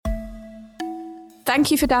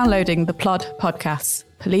Thank you for downloading the Plod podcasts,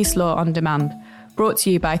 Police Law on Demand, brought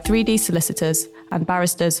to you by 3D solicitors and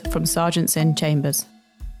barristers from Serjeants Inn Chambers.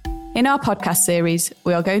 In our podcast series,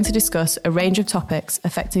 we are going to discuss a range of topics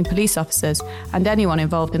affecting police officers and anyone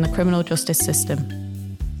involved in the criminal justice system.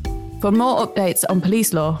 For more updates on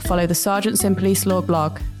police law, follow the Serjeants Inn Police Law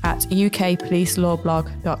blog at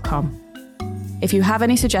ukpolicelawblog.com. If you have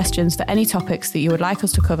any suggestions for any topics that you would like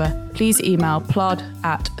us to cover, please email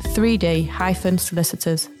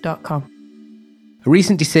plod@3d-solicitors.com. A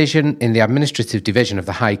recent decision in the Administrative Division of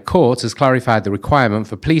the High Court has clarified the requirement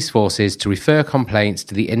for police forces to refer complaints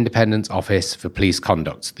to the Independent Office for Police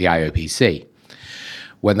Conduct, the IOPC,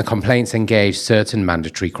 when the complaints engage certain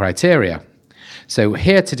mandatory criteria. So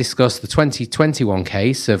here to discuss the 2021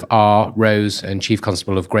 case of R. Rose and Chief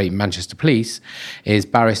Constable of Great Manchester Police is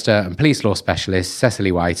barrister and police law specialist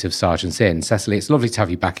Cecily White of Serjeants Inn. Cecily, it's lovely to have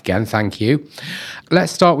you back again. Thank you.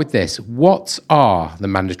 Let's start with this. What are the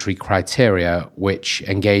mandatory criteria which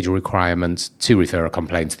engage a requirement to refer a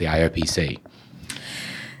complaint to the IOPC?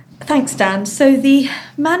 Thanks, Dan. So the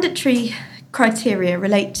mandatory criteria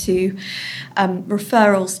relate to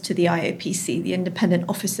referrals to the IOPC, the Independent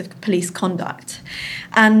Office of Police Conduct.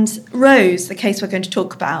 And Rose, the case we're going to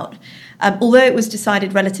talk about, although it was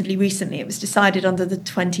decided relatively recently, it was decided under the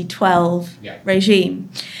 2012 regime.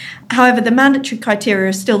 However, the mandatory criteria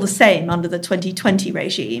are still the same under the 2020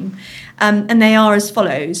 regime, and they are as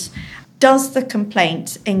follows. Does the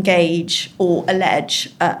complaint engage or allege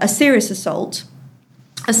a serious assault,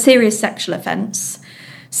 a serious sexual offence,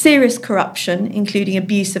 serious corruption, including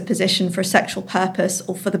abuse of position for a sexual purpose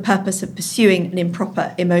or for the purpose of pursuing an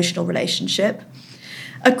improper emotional relationship,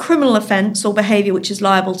 a criminal offence or behaviour which is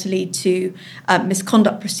liable to lead to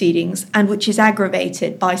misconduct proceedings and which is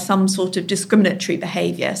aggravated by some sort of discriminatory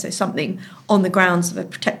behaviour, so something on the grounds of a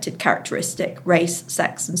protected characteristic, race,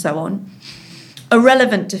 sex, and so on, a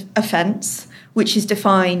relevant offence, which is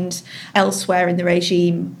defined elsewhere in the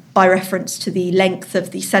regime by reference to the length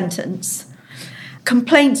of the sentence,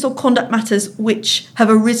 complaints or conduct matters which have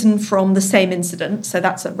arisen from the same incident, so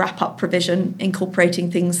that's a wrap-up provision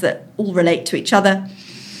incorporating things that all relate to each other.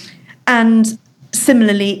 And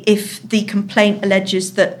similarly, if the complaint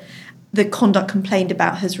alleges that the conduct complained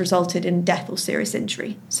about has resulted in death or serious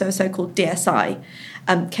injury, so a so-called DSI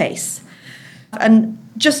case. And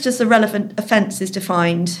just as the relevant offence is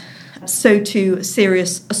defined, so too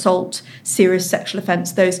serious assault, serious sexual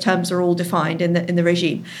offence, those terms are all defined in the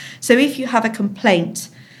regime. So if you have a complaint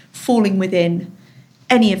falling within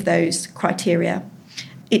any of those criteria,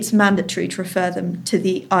 it's mandatory to refer them to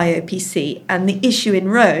the IOPC. And the issue in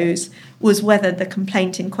Rose was whether the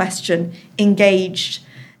complaint in question engaged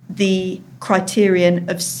the criterion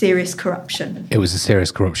of serious corruption. It was a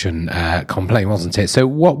serious corruption complaint, wasn't it? So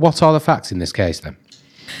what are the facts in this case then?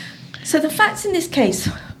 So the facts in this case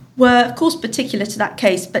were, of course, particular to that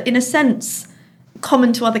case, but in a sense,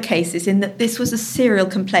 common to other cases in that this was a serial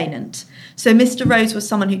complainant. So Mr. Rose was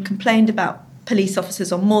someone who complained about police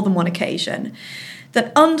officers on more than one occasion.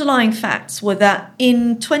 That underlying facts were that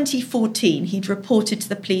in 2014, he'd reported to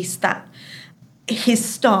the police that his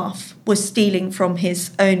staff was stealing from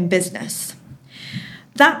his own business.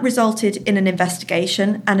 That resulted in an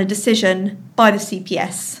investigation and a decision by the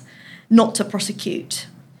CPS not to prosecute.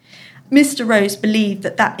 Mr. Rose believed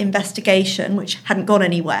that that investigation, which hadn't gone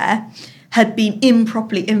anywhere, had been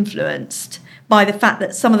improperly influenced by the fact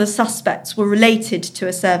that some of the suspects were related to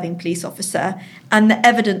a serving police officer and the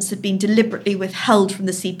evidence had been deliberately withheld from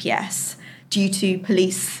the CPS due to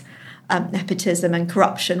police nepotism and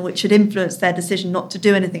corruption, which had influenced their decision not to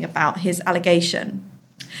do anything about his allegation.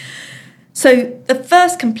 So the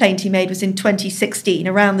first complaint he made was in 2016,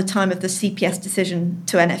 around the time of the CPS decision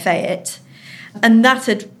to NFA it, and that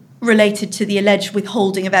had related to the alleged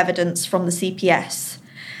withholding of evidence from the CPS.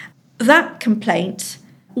 That complaint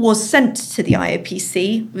was sent to the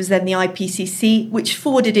IOPC, it was then the IPCC, which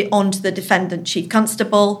forwarded it on to the defendant chief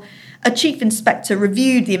constable. A chief inspector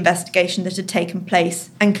reviewed the investigation that had taken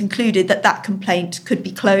place and concluded that that complaint could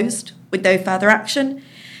be closed with no further action.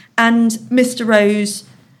 And Mr. Rose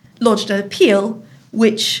lodged an appeal,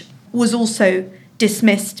 which was also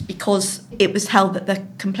dismissed because it was held that the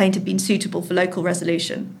complaint had been suitable for local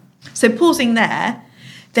resolution. So pausing there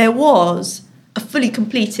was a fully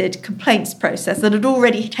completed complaints process that had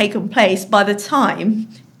already taken place by the time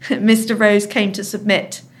Mr. Rose came to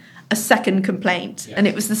submit a second complaint. Yes. And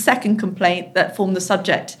it was the second complaint that formed the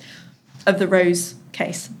subject of the Rose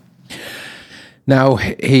case. Now,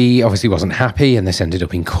 he obviously wasn't happy and this ended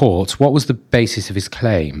up in court. What was the basis of his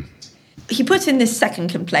claim? He put in this second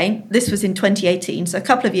complaint. This was in 2018, so a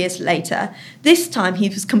couple of years later. This time he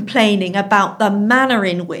was complaining about the manner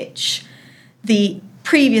in which the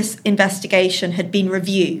previous investigation had been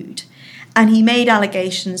reviewed, and he made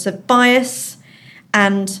allegations of bias,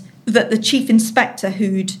 and that the chief inspector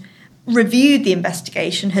who'd reviewed the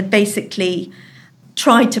investigation had basically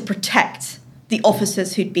tried to protect the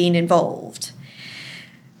officers who'd been involved.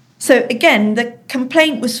 So again, the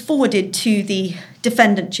complaint was forwarded to the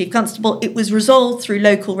defendant chief constable. It was resolved through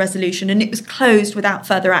local resolution, and it was closed without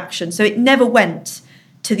further action. So it never went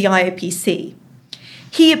to the IOPC.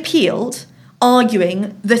 He appealed,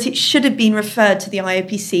 arguing that it should have been referred to the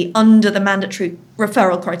IOPC under the mandatory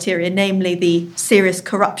referral criteria, namely the serious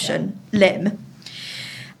corruption limb.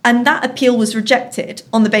 And that appeal was rejected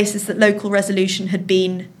on the basis that local resolution had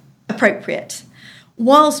been appropriate.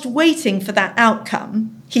 Whilst waiting for that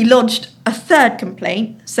outcome, he lodged a third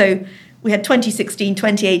complaint. So we had 2016,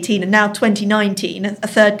 2018, and now 2019, a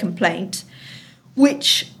third complaint,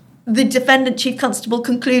 which the defendant chief constable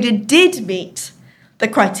concluded did meet the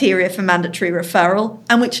criteria for mandatory referral,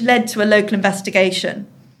 and which led to a local investigation.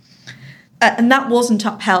 And that wasn't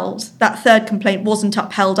upheld. That third complaint wasn't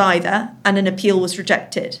upheld either, and an appeal was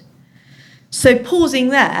rejected. So pausing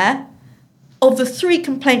there, of the 3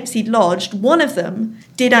 complaints he'd lodged, one of them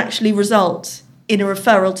did actually result in a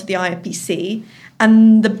referral to the IOPC,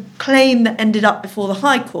 and the claim that ended up before the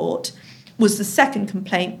High Court was the second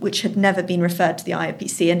complaint, which had never been referred to the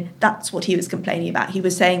IOPC, and that's what he was complaining about. He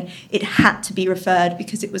was saying it had to be referred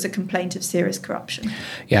because it was a complaint of serious corruption.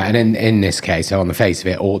 Yeah, and in this case, so on the face of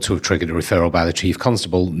it, ought to have triggered a referral by the Chief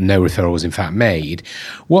Constable. No referral was in fact made.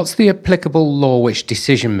 What's the applicable law which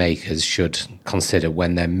decision makers should consider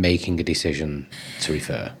when they're making a decision to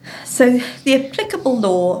refer? So the applicable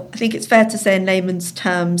law, I think it's fair to say in layman's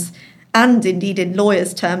terms, and indeed in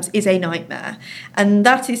lawyers' terms, is a nightmare. And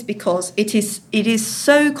that is because it is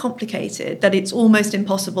so complicated that it's almost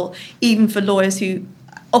impossible, even for lawyers who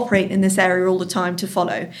operate in this area all the time, to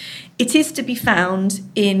follow. It is to be found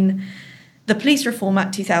in the Police Reform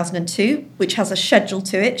Act 2002, which has a schedule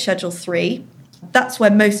to it, Schedule 3. That's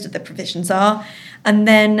where most of the provisions are. And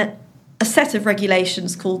then a set of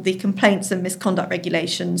regulations called the Complaints and Misconduct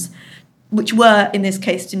Regulations, which were, in this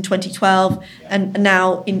case, in 2012 and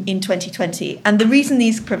now in 2020. And the reason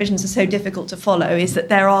these provisions are so difficult to follow is that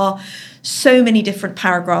there are so many different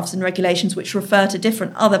paragraphs and regulations which refer to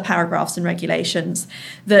different other paragraphs and regulations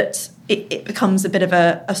that it becomes a bit of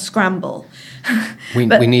a scramble. We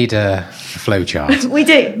need a flow chart. We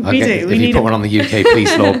do. If you put one on the UK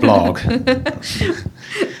Police Law blog.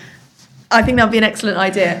 I think that would be an excellent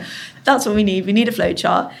idea. That's what we need. We need a flow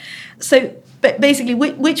chart. So, but basically,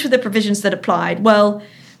 which were the provisions that applied? Well,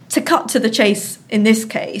 to cut to the chase in this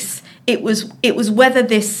case, it was whether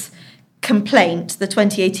this complaint, the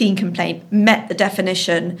 2018 complaint, met the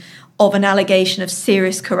definition of an allegation of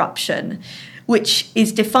serious corruption, which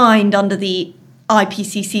is defined under the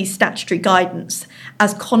IPCC statutory guidance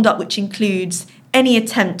as conduct which includes any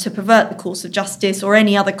attempt to pervert the course of justice or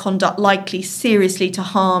any other conduct likely seriously to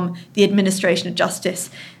harm the administration of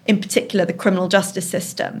justice, in particular the criminal justice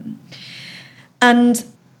system. And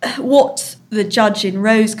what the judge in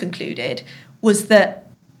Rose concluded was that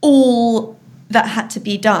all that had to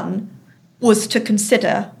be done was to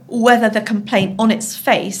consider whether the complaint on its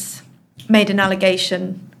face made an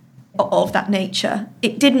allegation of that nature.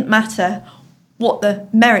 It didn't matter what the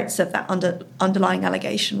merits of that underlying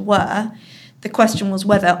allegation were. The question was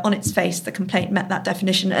whether on its face the complaint met that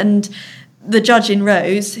definition. And the judge in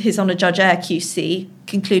Rose, His Honour Judge Eyre QC,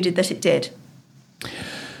 concluded that it did.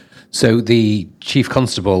 So the Chief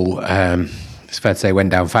Constable, it's fair to say,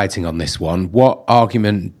 went down fighting on this one. What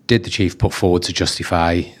argument did the Chief put forward to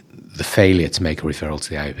justify the failure to make a referral to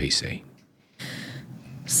the IOPC?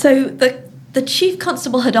 So the Chief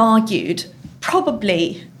Constable had argued,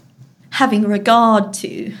 probably having regard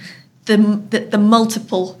to the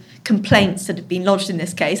multiple complaints that had been lodged in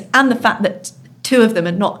this case, and the fact that 2 of them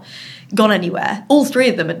had not gone anywhere. All 3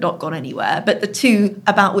 of them had not gone anywhere, but the 2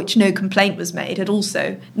 about which no complaint was made had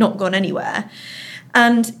also not gone anywhere.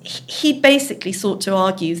 And he basically sought to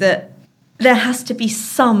argue that there has to be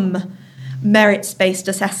some merits-based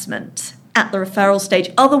assessment at the referral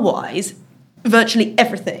stage. Otherwise, virtually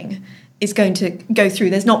everything is going to go through.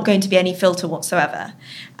 There's not going to be any filter whatsoever.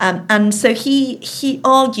 And so he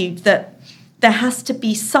argued that there has to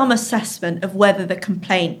be some assessment of whether the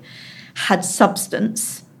complaint had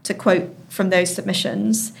substance, to quote from those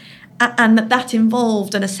submissions, and that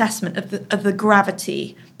involved an assessment of the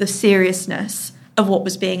gravity, the seriousness of what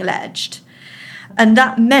was being alleged. And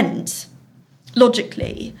that meant,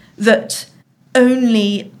 logically, that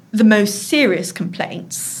only the most serious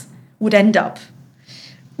complaints would end up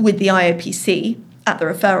with the IOPC at the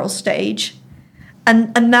referral stage,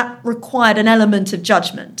 and that required an element of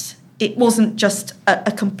judgment it wasn't just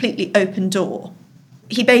a completely open door.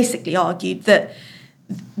 He basically argued that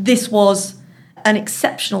this was an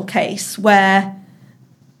exceptional case where,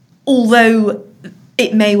 although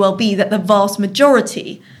it may well be that the vast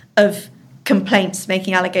majority of complaints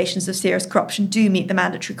making allegations of serious corruption do meet the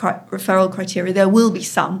mandatory referral criteria, there will be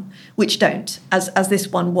some which don't, as this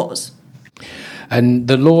one was. And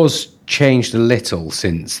the law's changed a little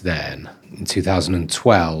since then. In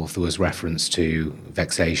 2012, there was reference to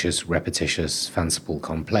vexatious, repetitious, fanciful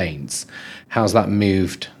complaints. How's that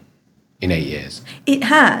moved in 8 years? It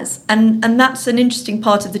has, and that's an interesting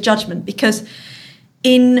part of the judgment, because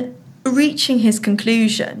in reaching his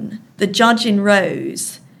conclusion, the judge in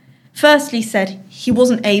Rose firstly said he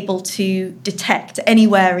wasn't able to detect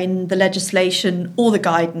anywhere in the legislation or the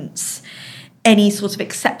guidance any sort of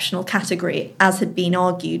exceptional category, as had been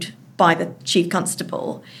argued by the Chief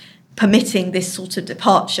Constable, permitting this sort of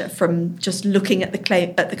departure from just looking at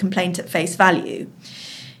the complaint at face value.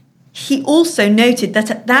 He also noted that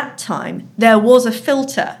at that time there was a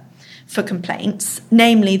filter for complaints,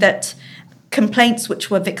 namely that complaints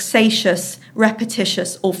which were vexatious,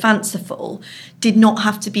 repetitious or fanciful did not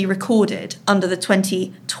have to be recorded under the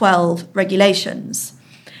 2012 regulations.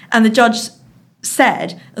 And the judge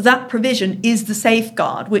said that provision is the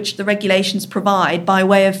safeguard which the regulations provide by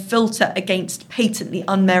way of filter against patently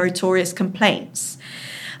unmeritorious complaints.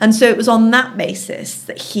 And so it was on that basis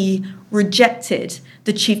that he rejected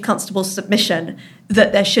the Chief Constable's submission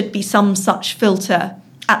that there should be some such filter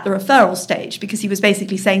at the referral stage, because he was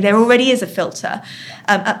basically saying there already is a filter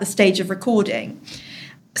at the stage of recording.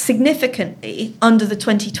 Significantly, under the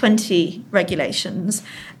 2020 regulations,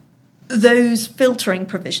 those filtering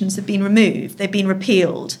provisions have been removed, they've been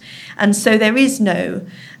repealed. And so there is no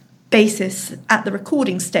basis at the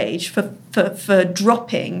recording stage for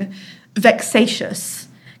dropping vexatious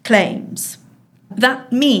claims.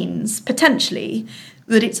 That means, potentially,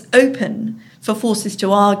 that it's open for forces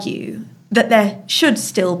to argue that there should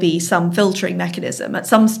still be some filtering mechanism at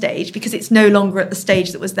some stage, because it's no longer at the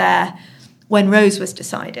stage that was there when Rose was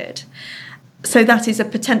decided. So that is a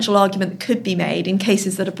potential argument that could be made in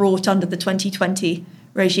cases that are brought under the 2020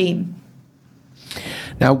 regime.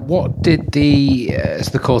 Now, what did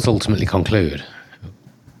the court ultimately conclude?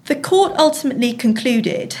 The court ultimately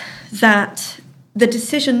concluded that the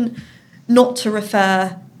decision not to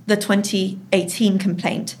refer the 2018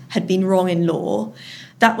 complaint had been wrong in law.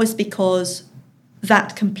 That was because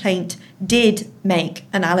that complaint did make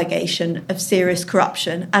an allegation of serious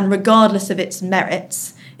corruption, and regardless of its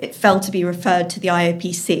merits, it fell to be referred to the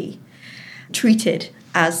IOPC, treated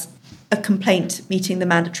as a complaint meeting the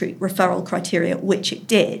mandatory referral criteria, which it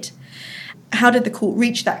did. How did the court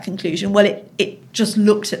reach that conclusion? Well, it just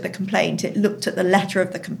looked at the complaint, it looked at the letter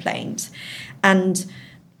of the complaint, and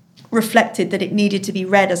reflected that it needed to be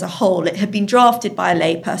read as a whole. It had been drafted by a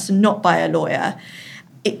layperson, not by a lawyer.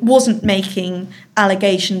 It wasn't making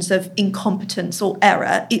allegations of incompetence or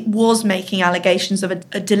error. It was making allegations of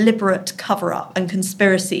a deliberate cover-up and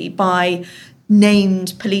conspiracy by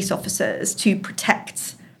named police officers to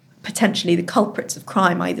protect potentially the culprits of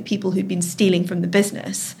crime, either people who'd been stealing from the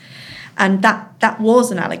business. And that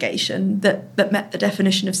was an allegation that met the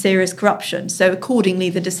definition of serious corruption. So accordingly,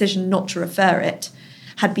 the decision not to refer it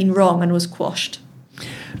had been wrong and was quashed.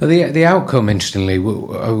 Well, the outcome, interestingly,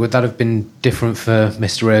 would that have been different for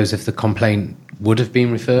Mr. Rose if the complaint would have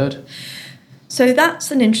been referred? So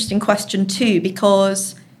that's an interesting question too,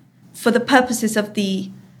 because for the purposes of the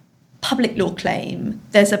public law claim,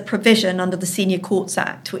 there's a provision under the Senior Courts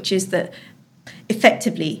Act, which is that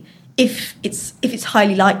effectively, if it's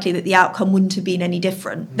highly likely that the outcome wouldn't have been any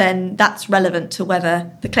different, then that's relevant to whether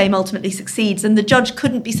the claim ultimately succeeds. And the judge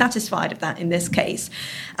couldn't be satisfied of that in this case.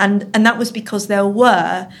 And that was because there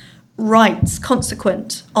were rights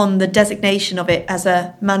consequent on the designation of it as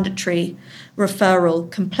a mandatory referral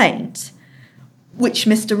complaint, which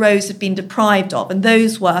Mr. Rose had been deprived of. And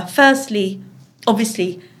those were, firstly,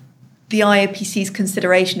 obviously, the IOPC's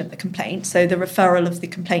consideration of the complaint, so the referral of the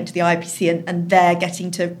complaint to the IOPC and their getting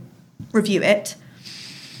to review it.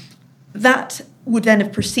 That would then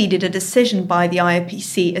have preceded a decision by the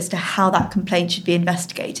IOPC as to how that complaint should be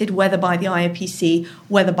investigated, whether by the IOPC,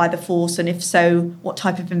 whether by the force, and if so, what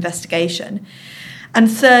type of investigation.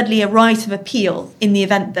 And thirdly, a right of appeal in the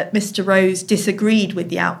event that Mr. Rose disagreed with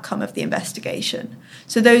the outcome of the investigation.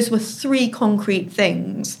 So those were three concrete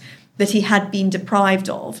things that he had been deprived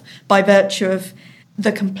of by virtue of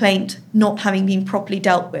the complaint not having been properly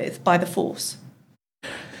dealt with by the force.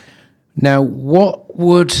 Now, what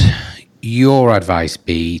would your advice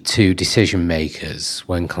be to decision makers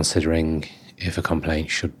when considering if a complaint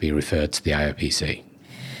should be referred to the IOPC?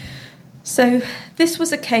 So this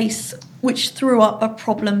was a case which threw up a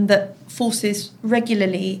problem that forces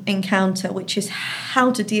regularly encounter, which is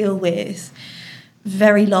how to deal with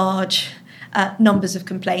very large numbers of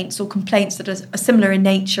complaints, or complaints that are similar in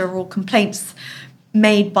nature, or complaints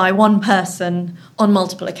made by one person on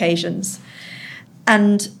multiple occasions.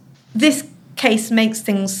 And this case makes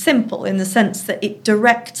things simple in the sense that it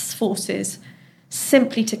directs forces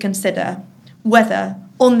simply to consider whether,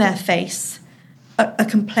 on their face, a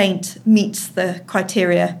complaint meets the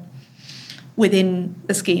criteria within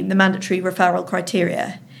the scheme, the mandatory referral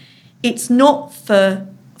criteria. It's not for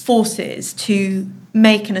forces to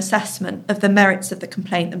make an assessment of the merits of the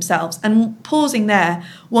complaint themselves. And pausing there,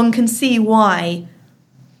 one can see why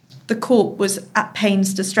the court was at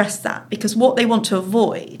pains to stress that, because what they want to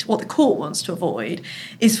avoid, what the court wants to avoid,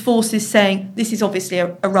 is forces saying, this is obviously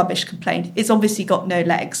a rubbish complaint. It's obviously got no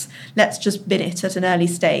legs. Let's just bin it at an early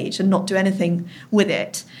stage and not do anything with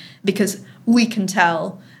it, because we can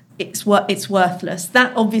tell it's worthless.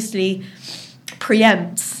 That obviously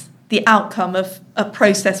preempts the outcome of a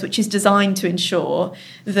process which is designed to ensure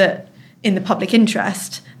that, in the public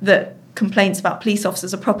interest, that complaints about police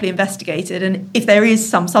officers are properly investigated, and if there is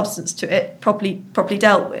some substance to it, properly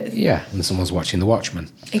dealt with. Yeah, and someone's watching the watchman.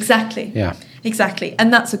 Exactly. Yeah. Exactly.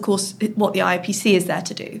 And that's, of course, what the IOPC is there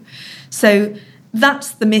to do. So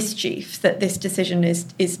that's the mischief that this decision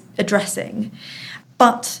is addressing.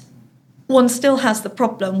 But one still has the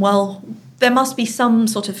problem, well, there must be some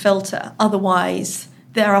sort of filter, otherwise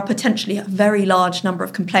there are potentially a very large number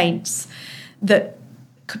of complaints that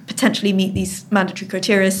could potentially meet these mandatory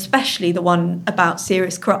criteria, especially the one about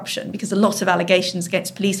serious corruption, because a lot of allegations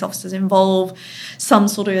against police officers involve some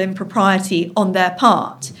sort of impropriety on their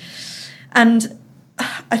part. And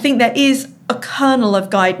I think there is a kernel of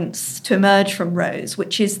guidance to emerge from Rose,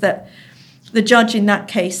 which is that the judge in that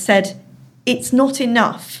case said it's not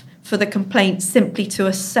enough for the complaint simply to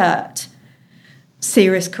assert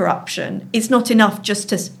serious corruption. It's not enough just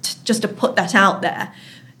to put that out there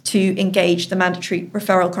to engage the mandatory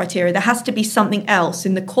referral criteria. There has to be something else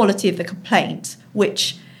in the quality of the complaint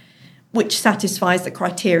which satisfies the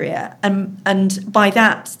criteria. And by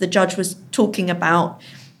that, the judge was talking about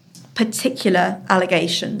particular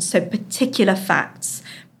allegations, so particular facts,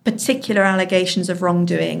 particular allegations of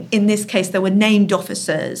wrongdoing. In this case, there were named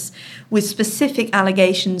officers with specific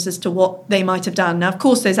allegations as to what they might have done. Now, of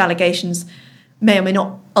course, those allegations may or may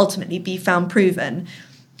not ultimately be found proven,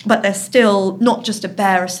 but they're still not just a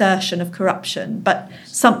bare assertion of corruption, but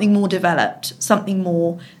something more developed, something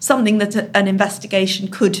that an investigation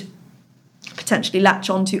could potentially latch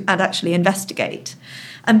onto and actually investigate.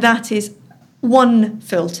 And that is one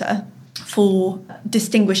filter for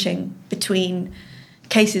distinguishing between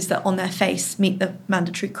cases that on their face meet the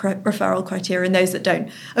mandatory referral criteria and those that don't.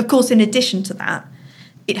 Of course, in addition to that,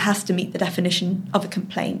 it has to meet the definition of a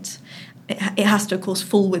complaint. It has to, of course,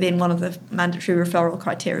 fall within one of the mandatory referral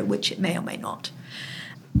criteria, which it may or may not.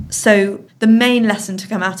 So the main lesson to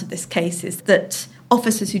come out of this case is that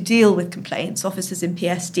officers who deal with complaints, officers in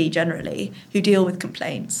PSD generally, who deal with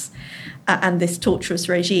complaints and this torturous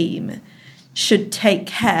regime, should take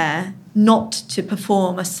care not to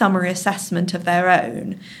perform a summary assessment of their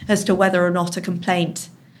own as to whether or not a complaint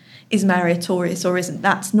is meritorious or isn't.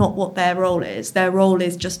 That's not what their role is. Their role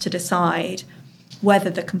is just to decide whether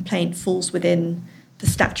the complaint falls within the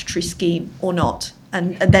statutory scheme or not.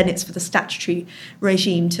 And then it's for the statutory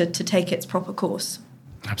regime to take its proper course.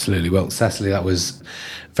 Absolutely. Well, Cecily, that was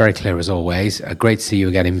very clear as always. Great to see you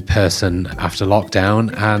again in person after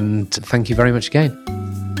lockdown, and thank you very much again.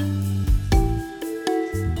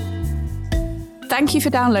 Thank you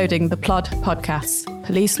for downloading the Plod podcasts,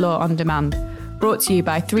 Police Law on Demand, brought to you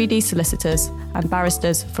by 3D solicitors and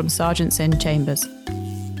barristers from Serjeants Inn Chambers.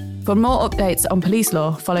 For more updates on police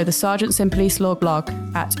law, follow the Serjeants Inn Police Law blog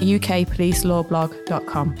at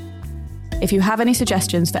ukpolicelawblog.com. If you have any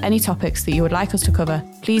suggestions for any topics that you would like us to cover,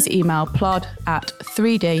 please email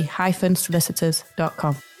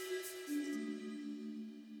plod@3d-solicitors.com.